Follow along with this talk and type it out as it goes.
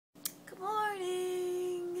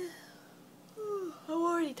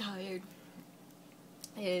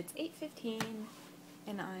It's 8:15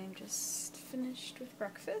 and I'm just finished with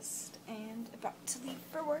breakfast and about to leave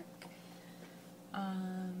for work.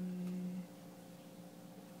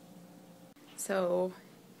 So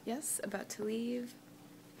yes, about to leave.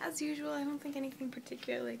 As usual, I don't think anything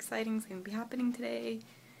particularly exciting is going to be happening today.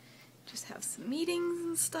 Just have some meetings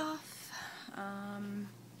and stuff.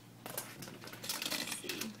 Let's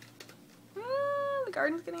see. The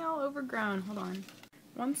garden's getting all overgrown. Hold on.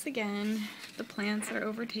 Once again, the plants are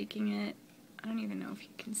overtaking it. I don't even know if you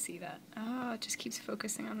can see that. Oh, it just keeps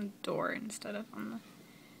focusing on the door instead of on the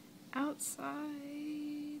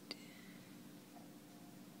outside.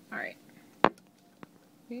 Alright.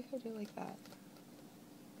 Maybe if I do it like that.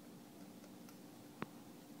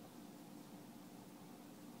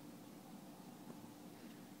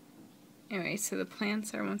 Anyway, so the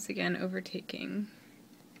plants are once again overtaking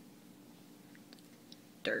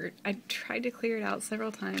dirt. I tried to clear it out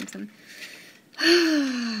several times and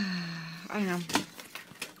I don't know.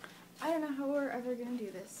 I don't know how we're ever gonna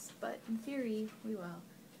do this, but in theory we will.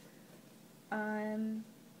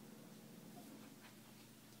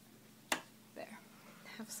 There.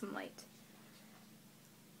 Have some light.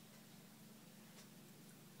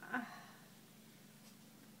 I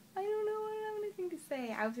don't know, I don't have anything to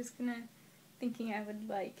say. I was just thinking I would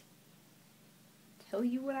like tell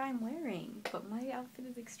you what I'm wearing, but my outfit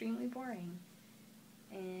is extremely boring.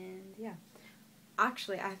 And yeah.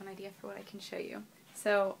 Actually, I have an idea for what I can show you.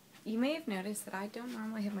 So, you may have noticed that I don't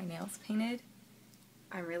normally have my nails painted.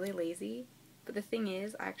 I'm really lazy. But the thing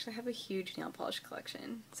is, I actually have a huge nail polish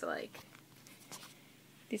collection. So like,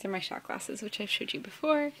 these are my shot glasses, which I've showed you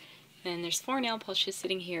before. And there's 4 nail polishes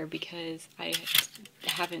sitting here because they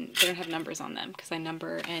don't have numbers on them, because I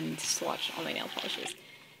number and swatch all my nail polishes.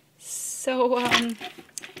 So,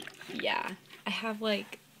 yeah, I have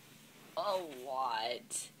like a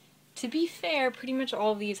lot. To be fair, pretty much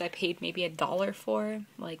all of these I paid maybe $1 for.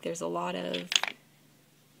 Like, there's a lot of,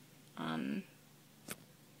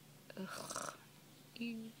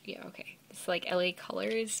 yeah, okay. It's like LA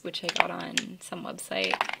Colors, which I got on some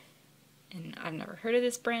website. And I've never heard of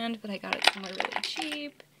this brand, but I got it somewhere really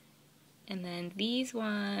cheap. And then these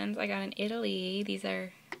ones I got in Italy. These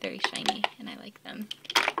are very shiny, and I like them.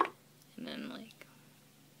 And then, like,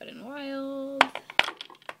 Wet n Wild.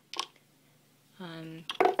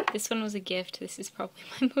 This one was a gift. This is probably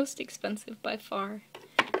my most expensive by far.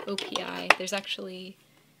 OPI. There's actually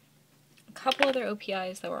a couple other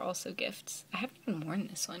OPIs that were also gifts. I haven't even worn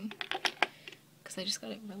this one because I just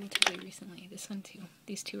got it relatively recently. This one too.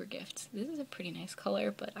 These 2 are gifts. This is a pretty nice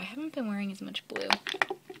color, but I haven't been wearing as much blue.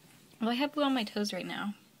 Well, I have blue on my toes right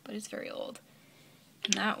now, but it's very old.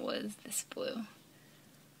 And that was this blue.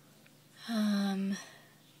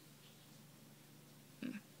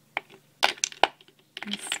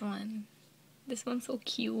 This one's so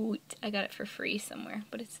cute. I got it for free somewhere,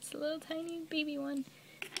 but it's this little tiny baby one.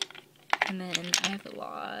 And then I have a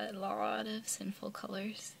lot of Sinful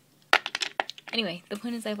colors. Anyway, the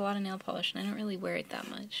point is I have a lot of nail polish and I don't really wear it that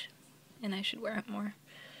much. And I should wear it more.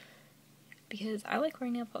 Because I like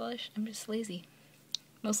wearing nail polish, I'm just lazy.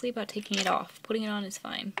 Mostly about taking it off. Putting it on is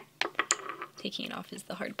fine. Taking it off is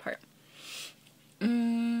the hard part.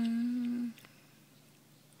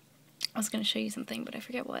 I was going to show you something, but I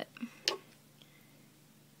forget what.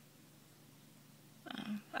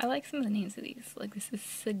 I like some of the names of these. Like, this is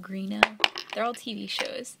Sagrina. They're all TV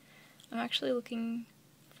shows. I'm actually looking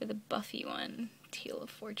for the Buffy one, Teal of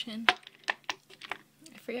Fortune.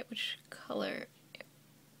 I forget which color.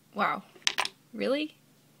 Wow. Really?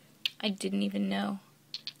 I didn't even know.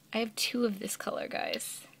 I have 2 of this color,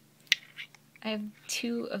 guys. I have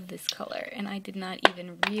 2 of this color, and I did not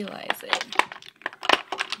even realize it.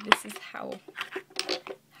 This is how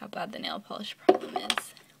bad the nail polish problem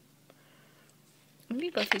is. Maybe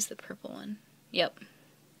Buffy's the purple one. Yep.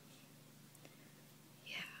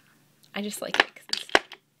 Yeah. I just like it because it's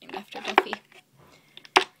named after Buffy.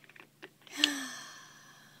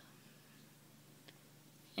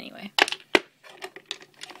 Anyway.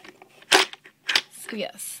 So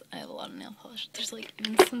yes, I have a lot of nail polish. There's like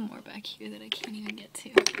even some more back here that I can't even get to.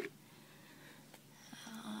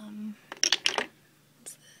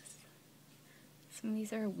 What's this? Some of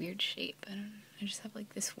these are a weird shape. I just have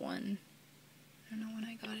like this one. I don't know when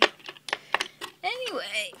I got it.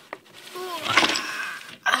 Anyway.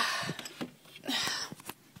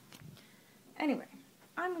 Anyway,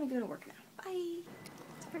 I'm gonna go to work now. Bye.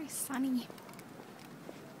 It's very sunny.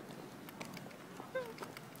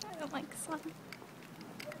 I don't like sun.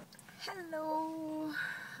 Hello.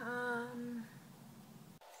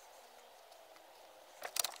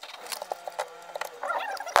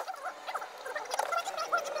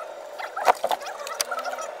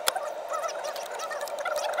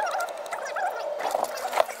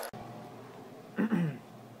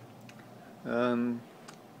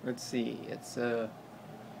 let's see, it's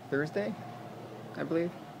Thursday, I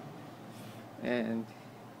believe, and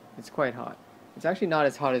it's quite hot. It's actually not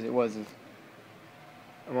as hot as it was a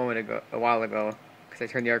while ago, because I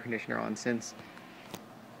turned the air conditioner on since,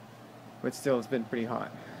 but still it's been pretty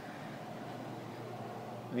hot.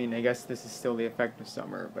 I mean, I guess this is still the effect of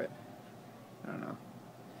summer, but I don't know.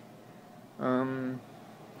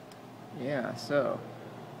 Yeah, so,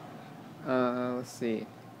 let's see.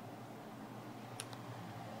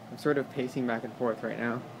 I'm sort of pacing back and forth right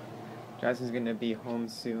now. Jasmine's gonna be home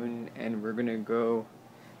soon, and we're gonna go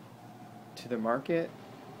to the market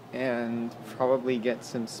and probably get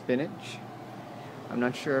some spinach. I'm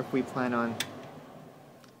not sure if we plan on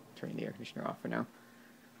turning the air conditioner off for now.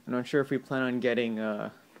 I'm not sure if we plan on getting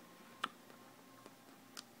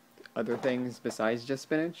other things besides just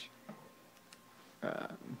spinach.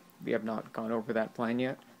 We have not gone over that plan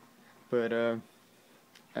yet, but I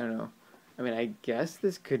don't know. I mean, I guess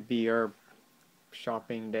this could be our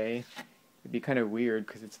shopping day. It'd be kind of weird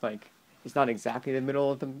because it's like, it's not exactly the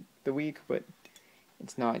middle of the week, but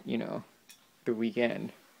it's not, you know, the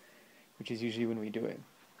weekend, which is usually when we do it,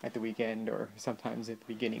 at the weekend or sometimes at the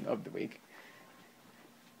beginning of the week.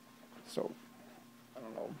 So, I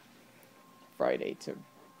don't know, Friday to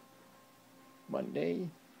Monday?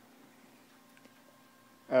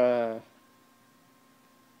 I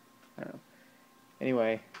don't know.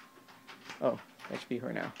 Anyway, oh, that should be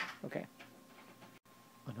her now. Okay.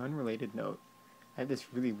 On an unrelated note, I have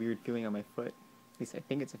this really weird feeling on my foot. At least I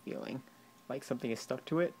think it's a feeling. Like something is stuck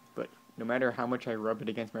to it, but no matter how much I rub it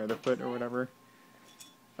against my other foot or whatever,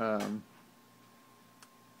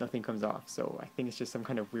 nothing comes off. So I think it's just some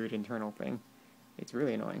kind of weird internal thing. It's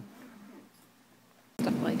really annoying.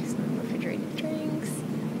 Stuff like some refrigerated drinks,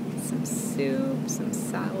 some soup, some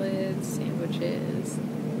salads, sandwiches,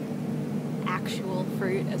 actual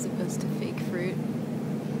fruit as opposed to fake fruit.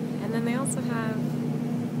 And then they also have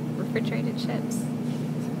refrigerated chips.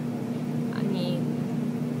 I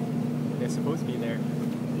mean, They're supposed to be there.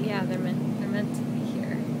 yeah, they're meant to be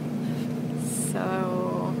here.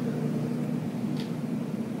 So,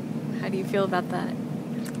 how do you feel about that?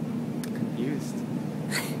 Confused.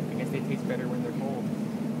 I guess they taste better when they're cold.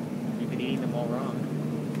 You've been eating them all wrong.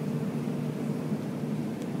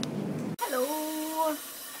 Hello!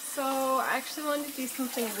 So, I actually wanted to do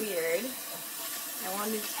something weird. I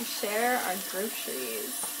wanted to share our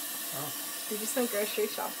groceries. Oh. We did some grocery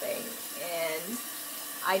shopping, and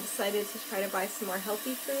I decided to try to buy some more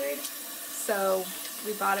healthy food. So,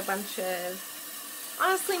 we bought a bunch of,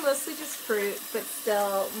 honestly, mostly just fruit, but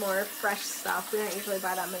still more fresh stuff. We don't usually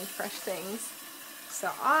buy that many fresh things.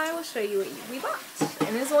 So I will show you what we bought.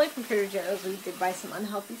 And it was only from Trader Joe's. We did buy some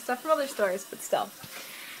unhealthy stuff from other stores, but still.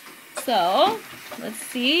 So, let's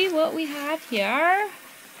see what we have here.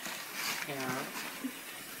 Yeah.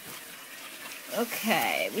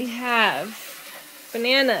 Okay, we have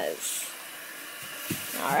bananas.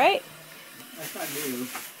 Alright. That's not new.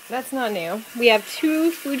 That's not new. We have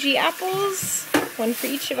 2 Fuji apples, one for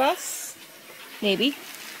each of us. Maybe.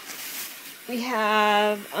 We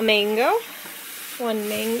have a mango. 1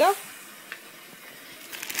 mango.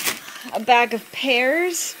 A bag of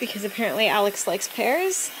pears, because apparently Alex likes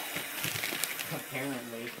pears.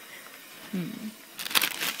 Apparently.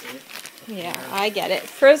 Yeah, I get it.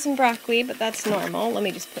 Frozen broccoli, but that's normal. Let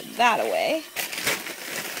me just put that away.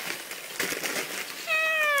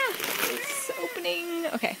 It's opening.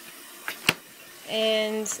 Okay.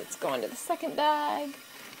 And let's go on to the second bag.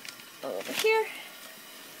 Over here.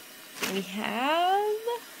 We have...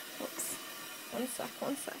 Oops. One sec.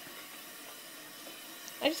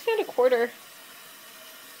 I just found a quarter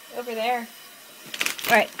over there.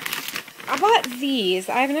 Alright. I bought these.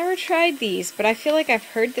 I've never tried these, but I feel like I've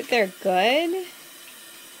heard that they're good.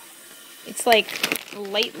 It's like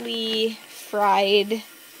lightly fried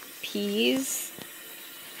peas.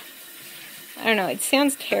 I don't know. It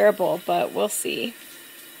sounds terrible, but we'll see.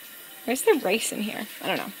 Where's the rice in here? I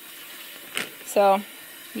don't know. So,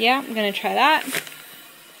 yeah, I'm gonna try that.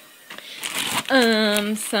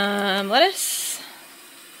 Some lettuce,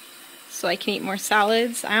 so I can eat more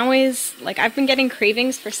salads. I've been getting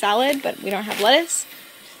cravings for salad, but we don't have lettuce.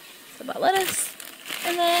 So about lettuce.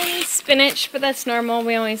 And then spinach, but that's normal.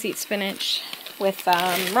 We always eat spinach with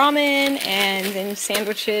ramen and in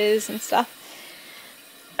sandwiches and stuff.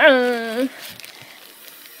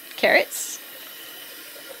 Carrots.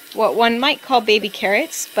 What one might call baby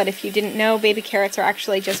carrots, but if you didn't know, baby carrots are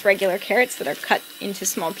actually just regular carrots that are cut into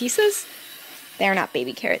small pieces. They are not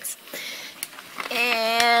baby carrots.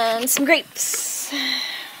 And some grapes.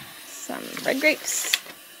 Some red grapes.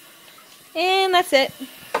 And that's it.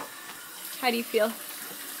 How do you feel?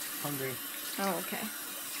 Hungry. Oh, okay.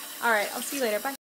 Alright, I'll see you later. Bye.